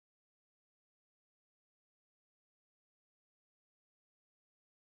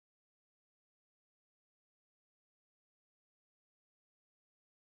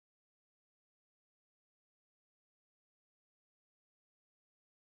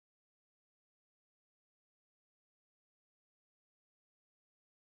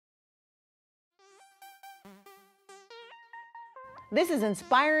This is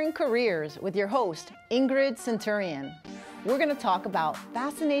Inspiring Careers with your host, Ingrid Centurion. We're going to talk about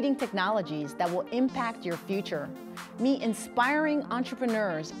fascinating technologies that will impact your future. Meet inspiring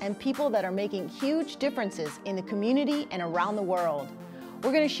entrepreneurs and people that are making huge differences in the community and around the world.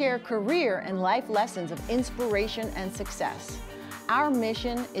 We're going to share career and life lessons of inspiration and success. Our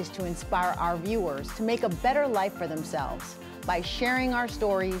mission is to inspire our viewers to make a better life for themselves by sharing our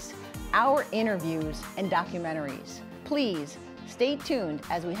stories, our interviews, and documentaries. Please stay tuned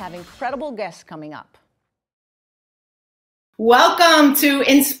as we have incredible guests coming up. Welcome to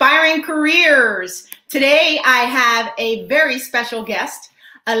Inspiring Careers. Today I have a very special guest,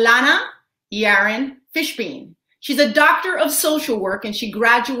 Elana Fishbein. She's a doctor of social work and she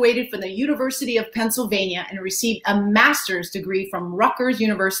graduated from the University of Pennsylvania and received a master's degree from Rutgers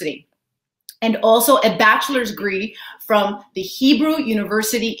University and also a bachelor's degree from the Hebrew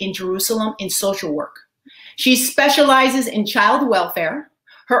University in Jerusalem in social work. She specializes in child welfare.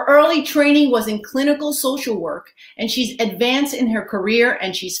 Her early training was in clinical social work, and she's advanced in her career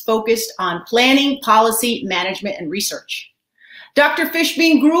and she's focused on planning, policy, management, and research. Dr.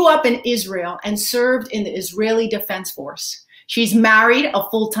 Fishbein grew up in Israel and served in the Israeli Defense Force. She's married, a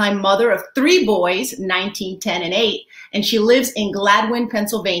full-time mother of 3 boys, 19, 10, and 8, and she lives in Gladwin,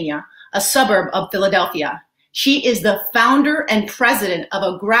 Pennsylvania, a suburb of Philadelphia. She is the founder and president of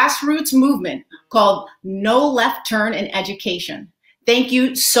a grassroots movement called No Left Turn in Education. Thank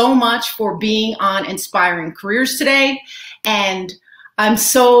you so much for being on Inspiring Careers today. And I'm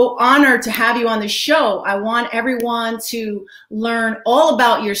so honored to have you on the show. I want everyone to learn all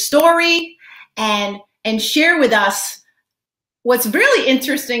about your story and share with us. What's really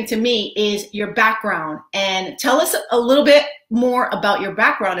interesting to me is your background, and tell us a little bit more about your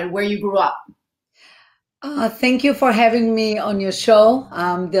background and where you grew up. Thank you for having me on your show.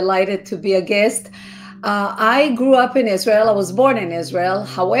 I'm delighted to be a guest. I grew up in Israel. I was born in Israel.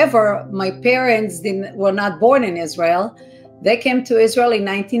 However, my parents were not born in Israel. They came to Israel in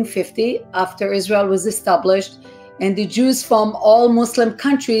 1950 after Israel was established, and the Jews from all Muslim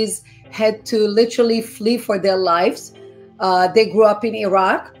countries had to literally flee for their lives. They grew up in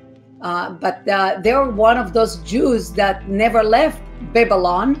Iraq, but they're one of those Jews that never left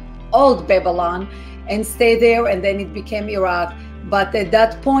Babylon, old Babylon, and stayed there, and then it became Iraq. But at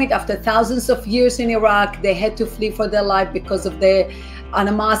that point, after thousands of years in Iraq, they had to flee for their life because of the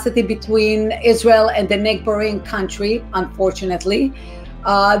animosity between Israel and the neighboring country, unfortunately.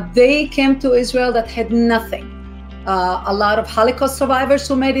 They came to Israel that had nothing. A lot of Holocaust survivors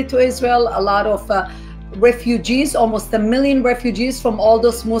who made it to Israel, a lot of refugees, almost 1 million refugees from all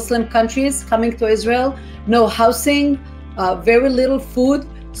those Muslim countries coming to Israel, no housing, very little food.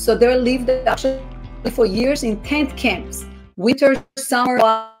 So they lived actually for years in tent camps, winter, summer.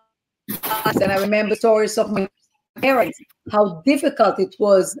 And I remember stories of my parents, how difficult it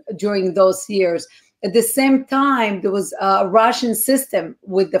was during those years. At the same time, there was a ration system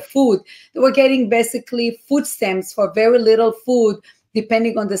with the food. They were getting basically food stamps for very little food,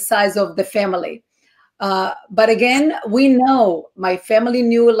 depending on the size of the family. But again, we know, my family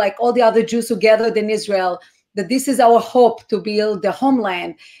knew, like all the other Jews who gathered in Israel, that this is our hope to build the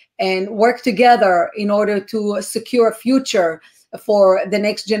homeland and work together in order to secure a future for the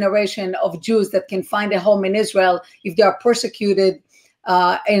next generation of Jews that can find a home in Israel if they are persecuted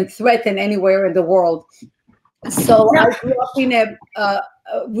and threatened anywhere in the world. So I grew up in a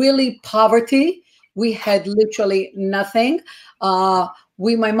really poverty. We had literally nothing. My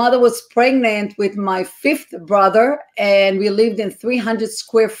mother was pregnant with my 5th brother, and we lived in 300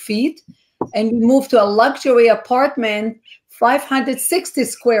 square feet, and we moved to a luxury apartment, 560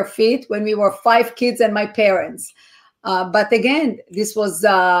 square feet, when we were 5 kids and my parents. But again, this was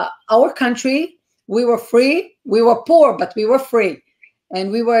our country. We were free. We were poor, but we were free.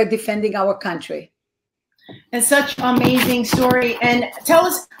 And we were defending our country. And such an amazing story. And tell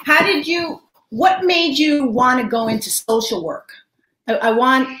us, what made you want to go into social work? I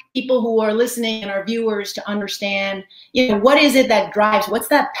want people who are listening and our viewers to understand, what is it that drives, what's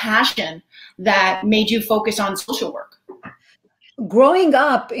that passion that made you focus on social work? Growing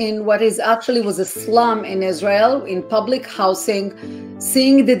up in what was a slum in Israel, in public housing,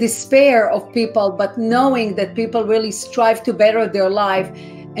 seeing the despair of people, but knowing that people really strive to better their life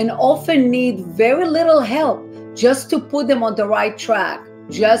and often need very little help just to put them on the right track,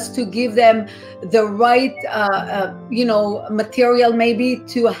 just to give them the right, material maybe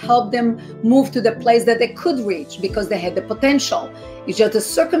to help them move to the place that they could reach because they had the potential. It's just the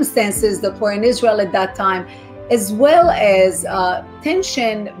circumstances that were in Israel at that time, as well as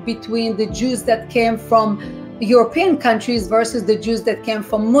tension between the Jews that came from European countries versus the Jews that came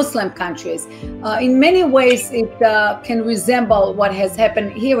from Muslim countries. In many ways, it can resemble what has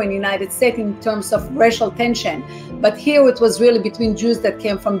happened here in the United States in terms of racial tension. But here it was really between Jews that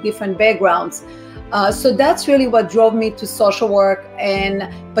came from different backgrounds. So that's really what drove me to social work,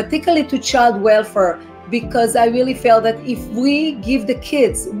 and particularly to child welfare, because I really felt that if we give the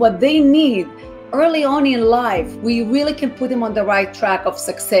kids what they need early on in life, we really can put them on the right track of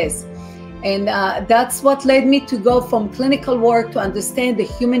success. And that's what led me to go from clinical work to understand the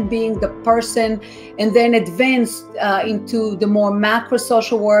human being, the person, and then advance into the more macro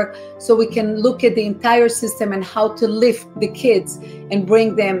social work, so we can look at the entire system and how to lift the kids and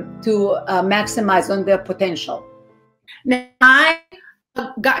bring them to maximize on their potential. Now, I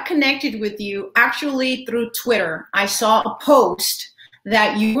got connected with you actually through Twitter. I saw a post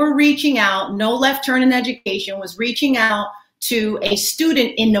that you were reaching out, No Left Turn in Education was reaching out to a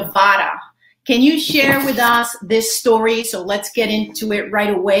student in Nevada. Can you share with us this story? So let's get into it right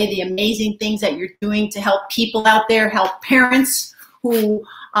away. The amazing things that you're doing to help people out there, help parents who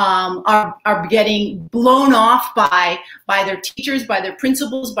are getting blown off by their teachers, by their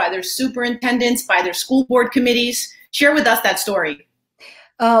principals, by their superintendents, by their school board committees. Share with us that story.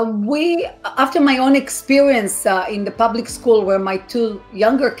 After my own experience in the public school where my two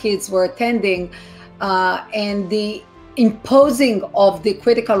younger kids were attending, and the imposing of the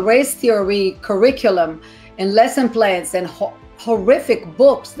critical race theory curriculum and lesson plans and horrific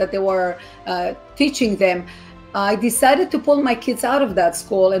books that they were teaching them, I decided to pull my kids out of that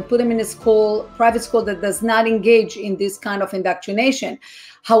school and put them in a private school that does not engage in this kind of indoctrination.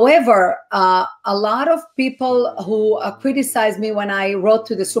 However, a lot of people who criticized me when I wrote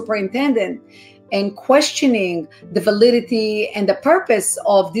to the superintendent and questioning the validity and the purpose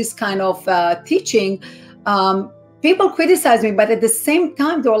of this kind of teaching, people criticize me, but at the same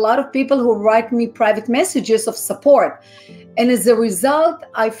time, there are a lot of people who write me private messages of support. And as a result,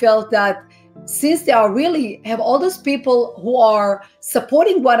 I felt that since they have all those people who are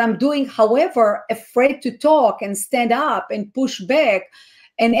supporting what I'm doing, however, afraid to talk and stand up and push back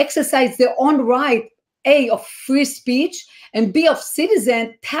and exercise their own right, A, of free speech, and B, of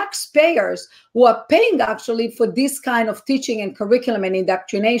citizen taxpayers who are paying actually for this kind of teaching and curriculum and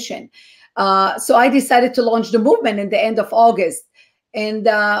indoctrination. So I decided to launch the movement in the end of August, and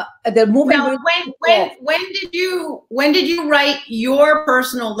the movement. Now, when did you write your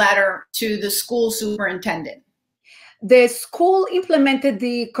personal letter to the school superintendent? The school implemented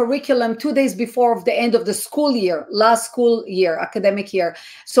the curriculum 2 days before the end of the school year, last school year, academic year.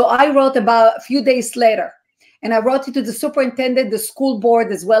 So I wrote about a few days later, and I wrote it to the superintendent, the school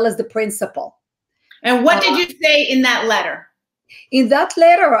board, as well as the principal. And what did you say in that letter? In that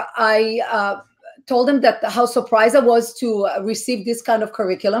letter, I told them that how surprised I was to receive this kind of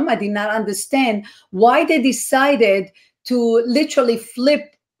curriculum. I did not understand why they decided to literally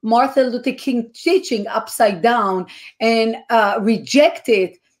flip Martin Luther King teaching upside down and reject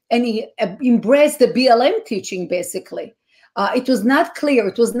it and embrace the BLM teaching, basically. It was not clear.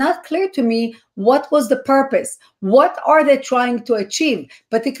 It was not clear to me what was the purpose. What are they trying to achieve?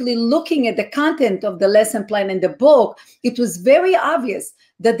 Particularly looking at the content of the lesson plan in the book, it was very obvious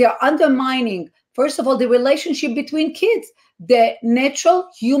that they're undermining, first of all, the relationship between kids, the natural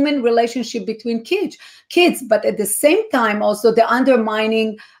human relationship between kids, but at the same time, also the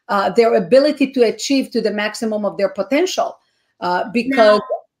undermining their ability to achieve to the maximum of their potential. Because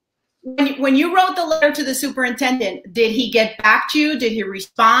when you wrote the letter to the superintendent, did he get back to you? Did he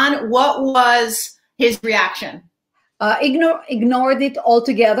respond? What was his reaction? Ignored it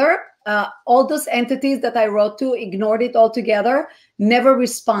altogether. All those entities that I wrote to ignored it altogether, never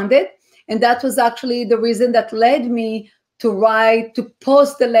responded. And that was actually the reason that led me to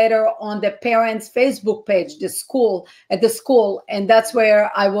post the letter on the parents' Facebook page, at the school. And that's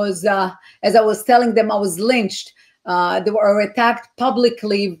where I was, as I was telling them, I was lynched. They were attacked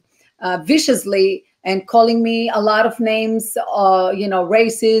publicly, viciously, and calling me a lot of names,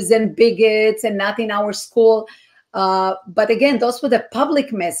 racists and bigots and not in our school. But again, those were the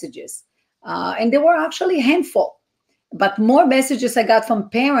public messages. And they were actually a handful. But more messages I got from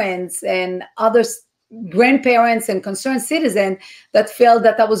parents and others, grandparents and concerned citizens, that felt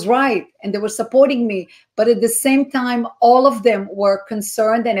that I was right and they were supporting me. But at the same time, all of them were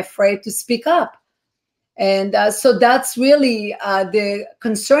concerned and afraid to speak up. And so that's really the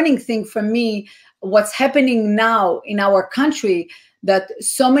concerning thing for me, what's happening now in our country, that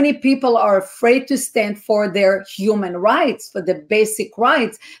so many people are afraid to stand for their human rights, for the basic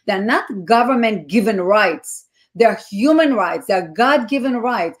rights. They're not government-given rights. They're human rights. They're God-given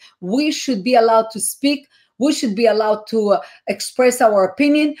rights. We should be allowed to speak. We should be allowed to express our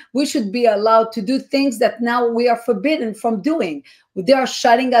opinion. We should be allowed to do things that now we are forbidden from doing. They are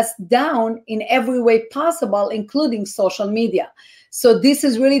shutting us down in every way possible, including social media. So this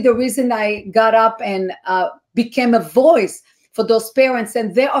is really the reason I got up and became a voice for those parents,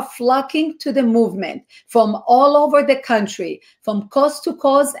 and they are flocking to the movement from all over the country, from coast to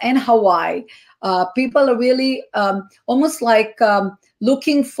coast and Hawaii. People are really almost like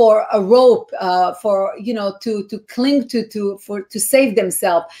looking for a rope for, you know, to cling to save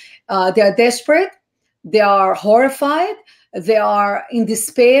themselves. They are desperate, they are horrified, they are in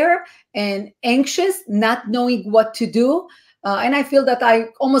despair and anxious, not knowing what to do. And I feel that I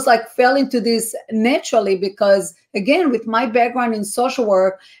almost like fell into this naturally because, again, with my background in social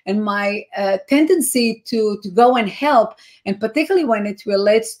work and my tendency to go and help, and particularly when it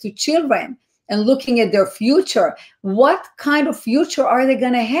relates to children and looking at their future, what kind of future are they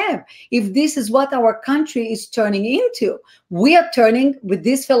going to have if this is what our country is turning into? We are turning with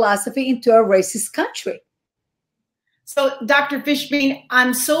this philosophy into a racist country. So, Dr. Fishbein,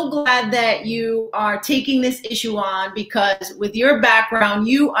 I'm so glad that you are taking this issue on, because with your background,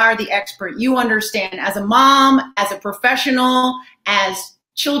 you are the expert. You understand, as a mom, as a professional, as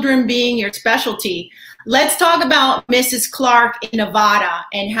children being your specialty. Let's talk about Mrs. Clark in Nevada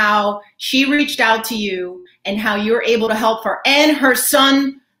and how she reached out to you and how you're able to help her and her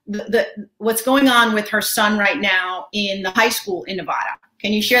son, what's going on with her son right now in the high school in Nevada.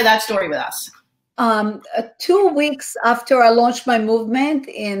 Can you share that story with us? 2 weeks after I launched my movement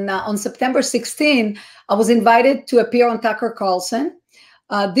on September 16, I was invited to appear on Tucker Carlson.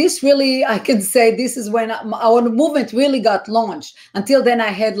 This really, I can say, this is when our movement really got launched. Until then, I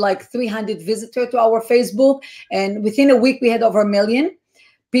had like 300 visitors to our Facebook. And within a week, we had over 1 million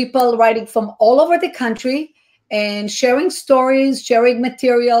people writing from all over the country and sharing stories, sharing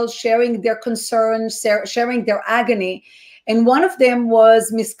material, sharing their concerns, sharing their agony. And one of them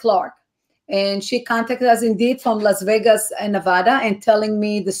was Miss Clark. And she contacted us indeed from Las Vegas and Nevada, and telling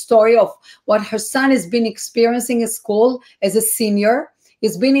me the story of what her son has been experiencing in school as a senior.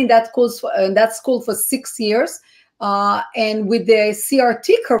 He's been in that school for 6 years. And with the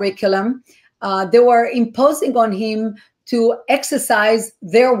CRT curriculum, they were imposing on him to exercise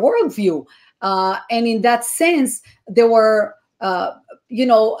their worldview. And in that sense, they were,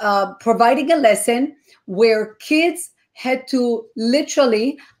 providing a lesson where kids had to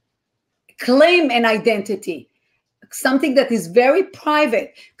literally claim an identity, something that is very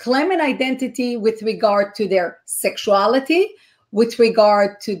private, claim an identity with regard to their sexuality, with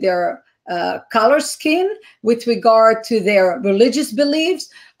regard to their color skin, with regard to their religious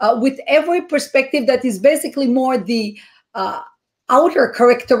beliefs, with every perspective that is basically more the outer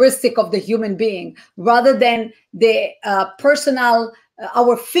characteristic of the human being, rather than the personal,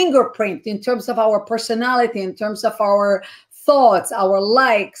 our fingerprint in terms of our personality, in terms of our thoughts, our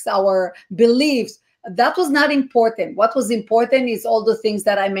likes, our beliefs. That was not important. What was important is all the things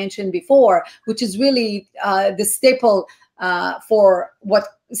that I mentioned before, which is really the staple for what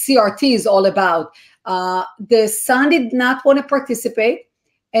CRT is all about. The son did not want to participate,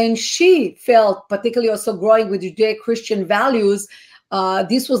 and she felt, particularly also growing with Judeo-Christian values,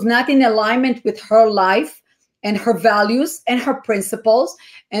 this was not in alignment with her life and her values and her principles,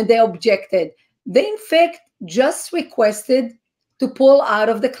 and they objected. They, in fact, just requested to pull out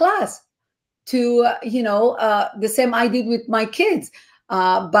of the class, to, the same I did with my kids.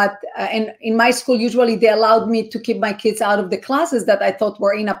 And in my school, usually they allowed me to keep my kids out of the classes that I thought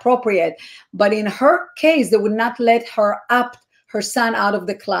were inappropriate. But in her case, they would not let her son out of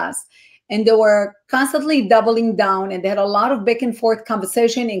the class. And they were constantly doubling down, and they had a lot of back and forth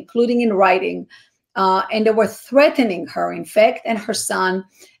conversation, including in writing. And they were threatening her, in fact, and her son,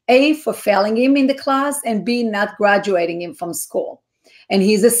 A, for failing him in the class, and B, not graduating him from school. And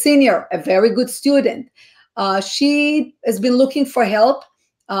he's a senior, a very good student. She has been looking for help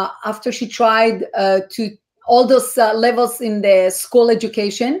after she tried to all those levels in the school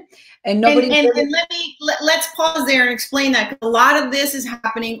education. And nobody. And let's pause there and explain that. A lot of this is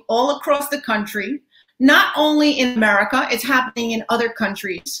happening all across the country, not only in America, it's happening in other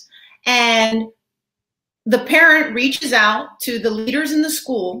countries. And the parent reaches out to the leaders in the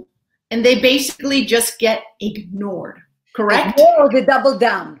school, and they basically just get ignored, correct? Or they double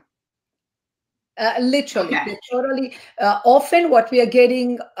down. Literally, Okay. They totally. Often what we are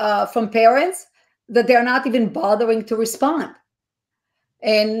getting from parents, that they're not even bothering to respond.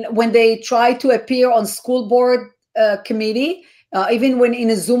 And when they try to appear on school board committee Even when in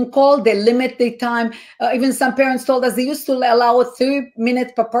a Zoom call, they limit the time. Even some parents told us they used to allow 3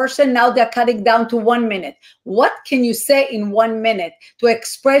 minutes per person. Now they're cutting down to 1 minute. What can you say in 1 minute to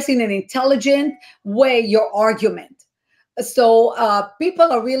express in an intelligent way your argument? So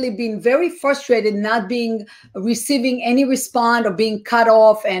people are really being very frustrated, not receiving any response or being cut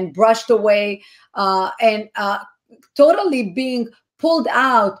off and brushed away, and totally being pulled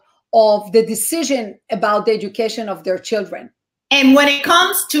out of the decision about the education of their children. And when it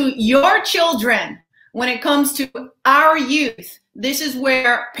comes to your children, when it comes to our youth, this is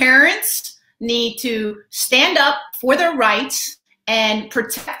where parents need to stand up for their rights and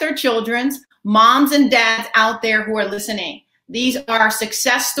protect their children's. Moms and dads out there who are listening, these are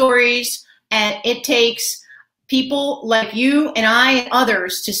success stories, and it takes people like you and I and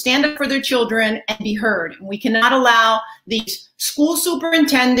others to stand up for their children and be heard. We cannot allow these school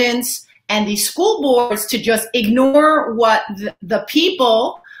superintendents and these school boards to just ignore what the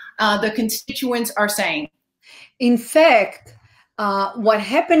people, the constituents are saying. In fact, what's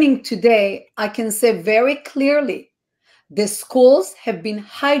happening today, I can say very clearly, the schools have been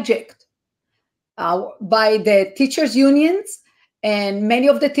hijacked by the teachers' unions, and many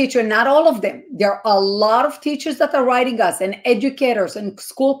of the teachers, not all of them. There are a lot of teachers that are writing us, and educators and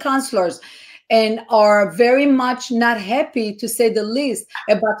school counselors, and are very much not happy, to say the least,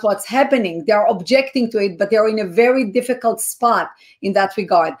 about what's happening. They're objecting to it, but they're in a very difficult spot in that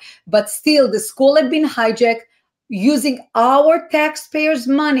regard. But still, the school had been hijacked, using our taxpayers'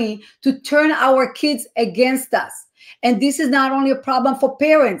 money to turn our kids against us. And this is not only a problem for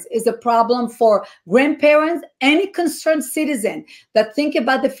parents, it's a problem for grandparents, any concerned citizen that think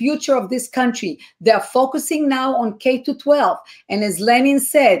about the future of this country. They're focusing now on K-12. And as Lenin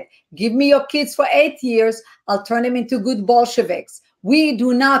said, give me your kids for 8 years, I'll turn them into good Bolsheviks. We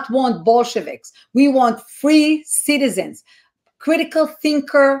do not want Bolsheviks. We want free citizens, critical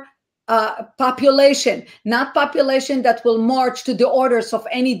thinker population, not population that will march to the orders of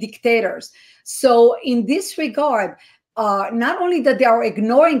any dictators. So in this regard, not only that they are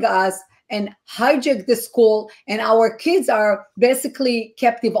ignoring us and hijack the school, and our kids are basically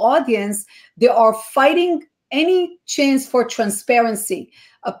captive audience, they are fighting any chance for transparency.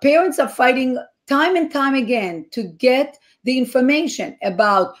 Parents are fighting time and time again to get the information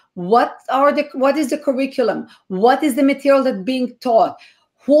about what is the curriculum, what is the material that's being taught,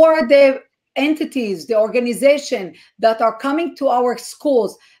 who are the entities, the organization that are coming to our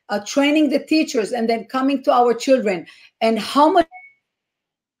schools, training the teachers, and then coming to our children, and how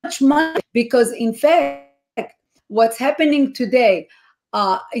much money. Because in fact, what's happening today,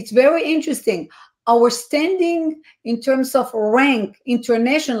 it's very interesting. Our standing in terms of rank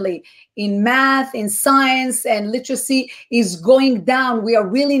internationally in math, in science, and literacy is going down. We are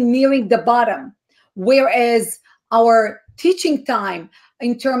really nearing the bottom. Whereas our teaching time,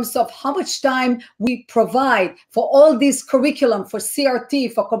 in terms of how much time we provide for all this curriculum, for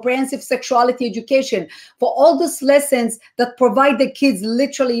CRT, for comprehensive sexuality education, for all those lessons that provide the kids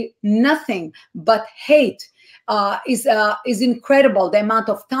literally nothing but hate, is incredible. The amount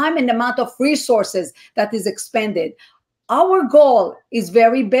of time and the amount of resources that is expended. Our goal is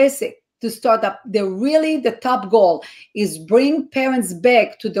very basic. To start up, the top goal is bring parents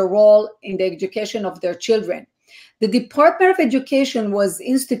back to the role in the education of their children. The Department of Education was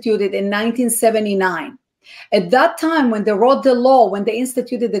instituted in 1979. At that time, when they wrote the law, when they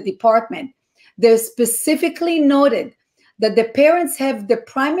instituted the department, they specifically noted that the parents have the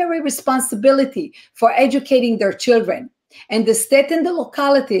primary responsibility for educating their children, and the state and the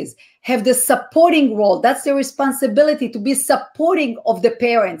localities have the supporting role. That's the responsibility, to be supporting of the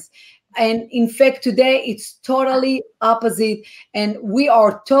parents. And in fact, today it's totally opposite, and we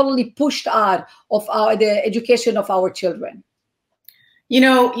are totally pushed out of the education of our children. You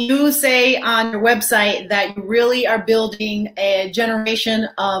know, you say on your website that you really are building a generation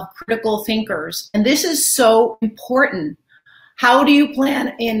of critical thinkers, and this is so important. How do you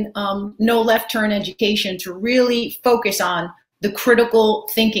plan in No Left Turn education to really focus on the critical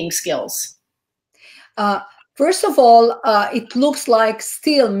thinking skills? First of all, it looks like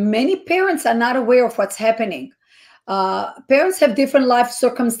still many parents are not aware of what's happening. Parents have different life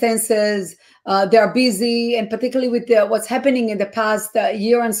circumstances. They're busy, and particularly with what's happening in the past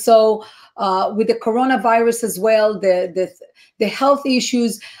year and so, with the coronavirus as well, the health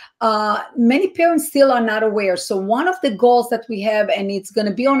issues. Many parents still are not aware. So one of the goals that we have, and it's going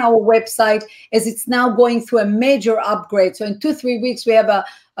to be on our website, as it's now going through a major upgrade. So in 2-3 weeks, we have a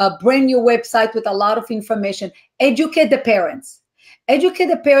brand new website with a lot of information. Educate the parents. Educate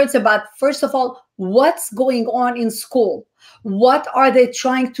the parents about, first of all, what's going on in school. What are they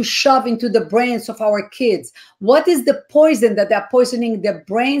trying to shove into the brains of our kids? What is the poison that they're poisoning their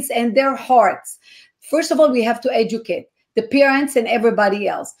brains and their hearts? First of all, we have to educate the parents and everybody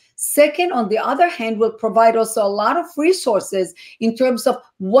else. Second, on the other hand, we'll provide also a lot of resources in terms of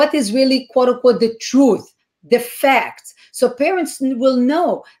what is really, quote unquote, the truth, the facts. So parents will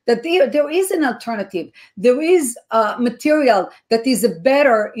know that there is an alternative. There is material that is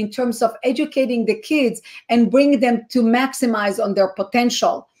better in terms of educating the kids and bring them to maximize on their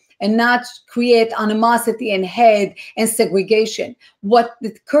potential and not create animosity and hate and segregation. What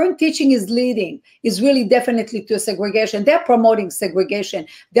the current teaching is leading is really definitely to segregation. They're promoting segregation.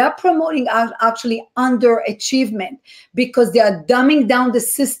 They're promoting actually underachievement because they are dumbing down the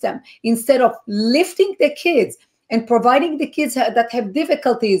system instead of lifting the kids and providing the kids that have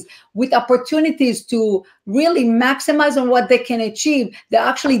difficulties with opportunities to really maximize on what they can achieve. They're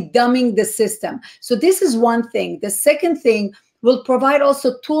actually dumbing the system. So this is one thing. The second thing, will provide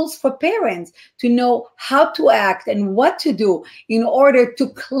also tools for parents to know how to act and what to do in order to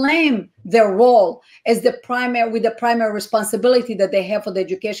claim their role as the primary responsibility that they have for the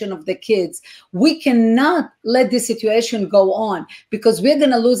education of the kids. We cannot let this situation go on because we're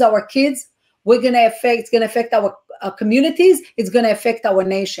going to lose our kids. It's going to affect our communities. It's going to affect our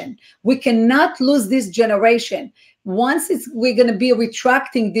nation. We cannot lose this generation. Once we're going to be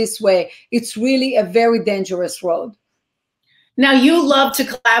retracting this way, it's really a very dangerous road. Now, you love to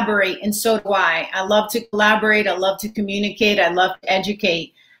collaborate, and so do I. I love to collaborate. I love to communicate. I love to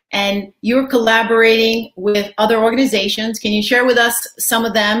educate. And you're collaborating with other organizations. Can you share with us some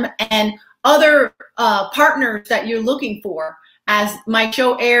of them and other partners that you're looking for? As my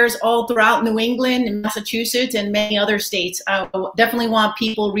show airs all throughout New England and Massachusetts and many other states, I definitely want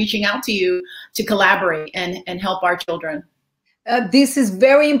people reaching out to you to collaborate and help our children. This is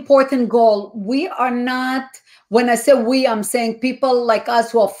very important goal. We are not, when I say we, I'm saying people like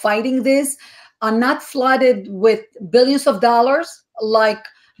us who are fighting this are not flooded with billions of dollars like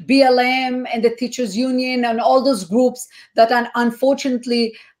BLM and the Teachers Union and all those groups that are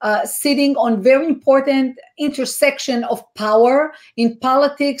unfortunately sitting on very important intersection of power in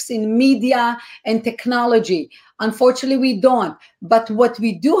politics, in media, and technology. Unfortunately, we don't. But what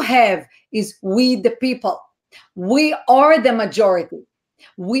we do have is we, the people. We are the majority.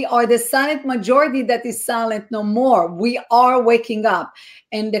 We are the silent majority that is silent no more. We are waking up.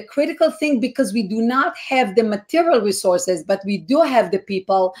 And the critical thing, because we do not have the material resources, but we do have the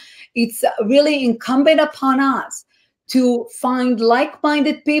people, it's really incumbent upon us to find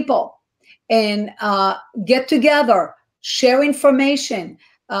like-minded people and get together, share information,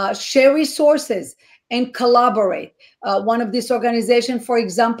 share resources, and collaborate. One of these organizations, for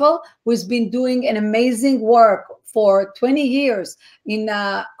example, who's been doing an amazing work for 20 years in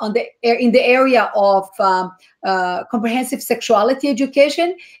the area of comprehensive sexuality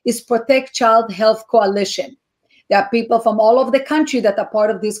education is Protect Child Health Coalition. There are people from all over the country that are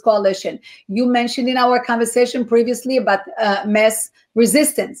part of this coalition. You mentioned in our conversation previously about mass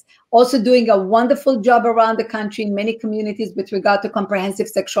resistance, also doing a wonderful job around the country in many communities with regard to comprehensive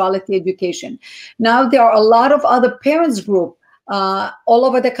sexuality education. Now there are a lot of other parents groups all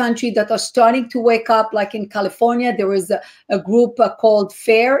over the country that are starting to wake up. Like in California, there is a group called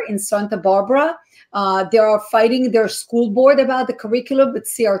FAIR in Santa Barbara. They are fighting their school board about the curriculum with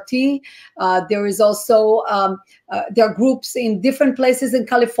CRT. There is also, there are groups in different places in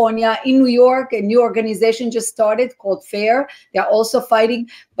California. In New York, a new organization just started called FAIR. They're also fighting.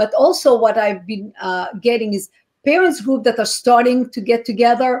 But also what I've been getting is parents group that are starting to get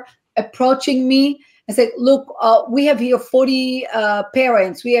together, approaching me and say, look, we have here 40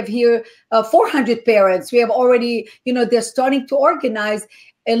 parents. We have here 400 parents. We have already, they're starting to organize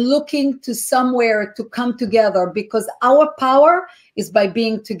and looking to somewhere to come together, because our power is by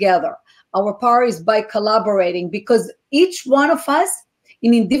being together. Our power is by collaborating, because each one of us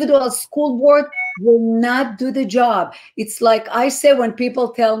in individual school board will not do the job. It's like I say when people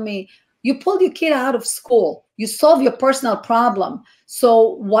tell me, you pulled your kid out of school, you solve your personal problem.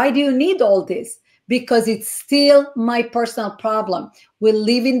 So why do you need all this? Because it's still my personal problem. We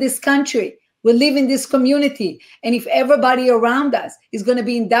live in this country. We live in this community. And if everybody around us is going to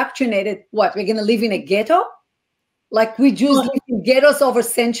be indoctrinated, what, we're going to live in a ghetto? Like we Jews live in ghettos over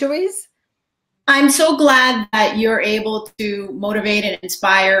centuries? I'm so glad that you're able to motivate and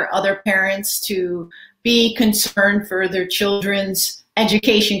inspire other parents to be concerned for their children's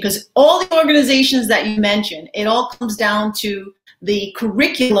education, because all the organizations that you mentioned, it all comes down to the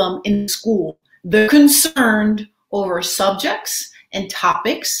curriculum in school. They're concerned over subjects and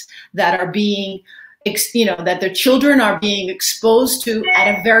topics that are being, that their children are being exposed to at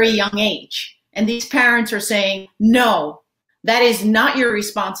a very young age. And these parents are saying, no, That is not your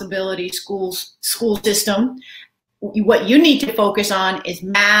responsibility, school system. What you need to focus on is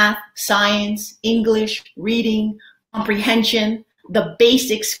math, science, English, reading, comprehension, the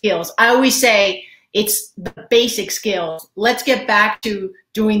basic skills. I always say it's the basic skills. Let's get back to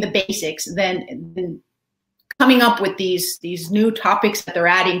doing the basics, then coming up with these new topics that they're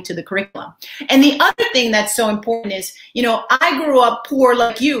adding to the curriculum. And the other thing that's so important is, you know, I grew up poor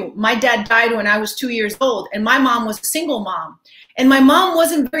like you. My dad died when I was 2 years old, and my mom was a single mom. And my mom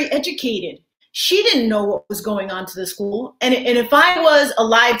wasn't very educated. She didn't know what was going on to the school. And if I was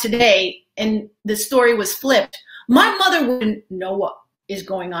alive today and the story was flipped, my mother wouldn't know what is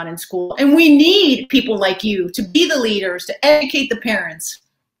going on in school. And we need people like you to be the leaders, to educate the parents,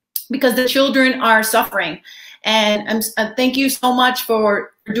 because the children are suffering. And thank you so much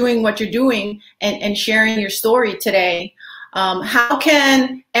for doing what you're doing and sharing your story today. How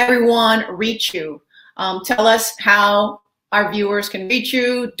can everyone reach you? Tell us how our viewers can reach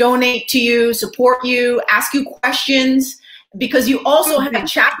you, donate to you, support you, ask you questions, because you also have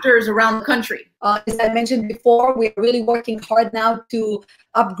chapters around the country. As I mentioned before, we're really working hard now to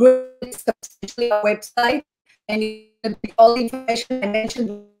upgrade substantially our website, and you can pick all the information I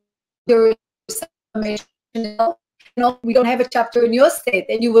mentioned. There is information. You know, we don't have a chapter in your state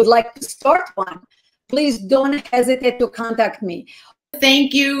and you would like to start one, please don't hesitate to contact me.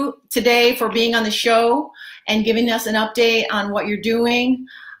 Thank you today for being on the show and giving us an update on what you're doing.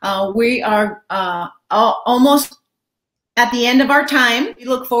 We are almost at the end of our time. We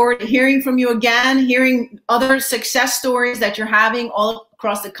look forward to hearing from you again, hearing other success stories that you're having all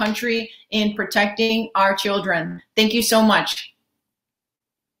across the country in protecting our children. Thank you so much.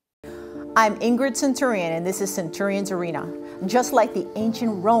 I'm Ingrid Centurion, and this is Centurion's Arena. Just like the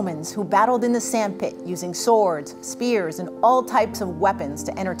ancient Romans who battled in the sandpit using swords, spears, and all types of weapons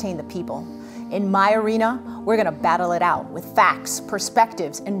to entertain the people, in my arena, we're going to battle it out with facts,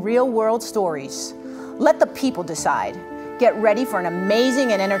 perspectives, and real-world stories. Let the people decide. Get ready for an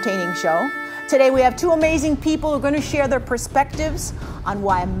amazing and entertaining show. Today we have two amazing people who are going to share their perspectives on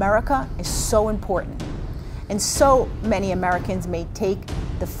why America is so important. And so many Americans may take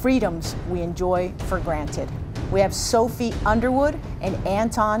the freedoms we enjoy for granted. We have Sophie Underwood and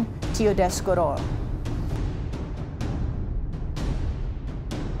Anton Teodescoro.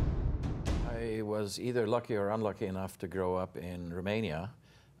 I was either lucky or unlucky enough to grow up in Romania,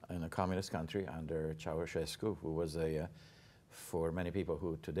 in a communist country under Ceausescu, who was for many people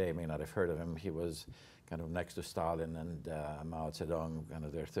who today may not have heard of him, he was kind of next to Stalin and Mao Zedong, kind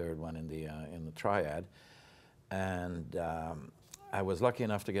of their third one in the triad. And I was lucky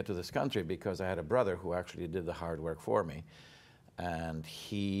enough to get to this country because I had a brother who actually did the hard work for me. And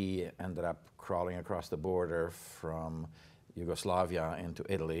he ended up crawling across the border from Yugoslavia into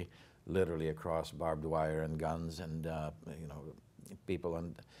Italy, literally across barbed wire and guns and you know, people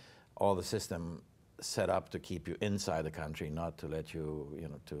and all the system set up to keep you inside the country, not to let you, you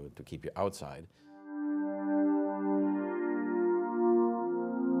know, to keep you outside.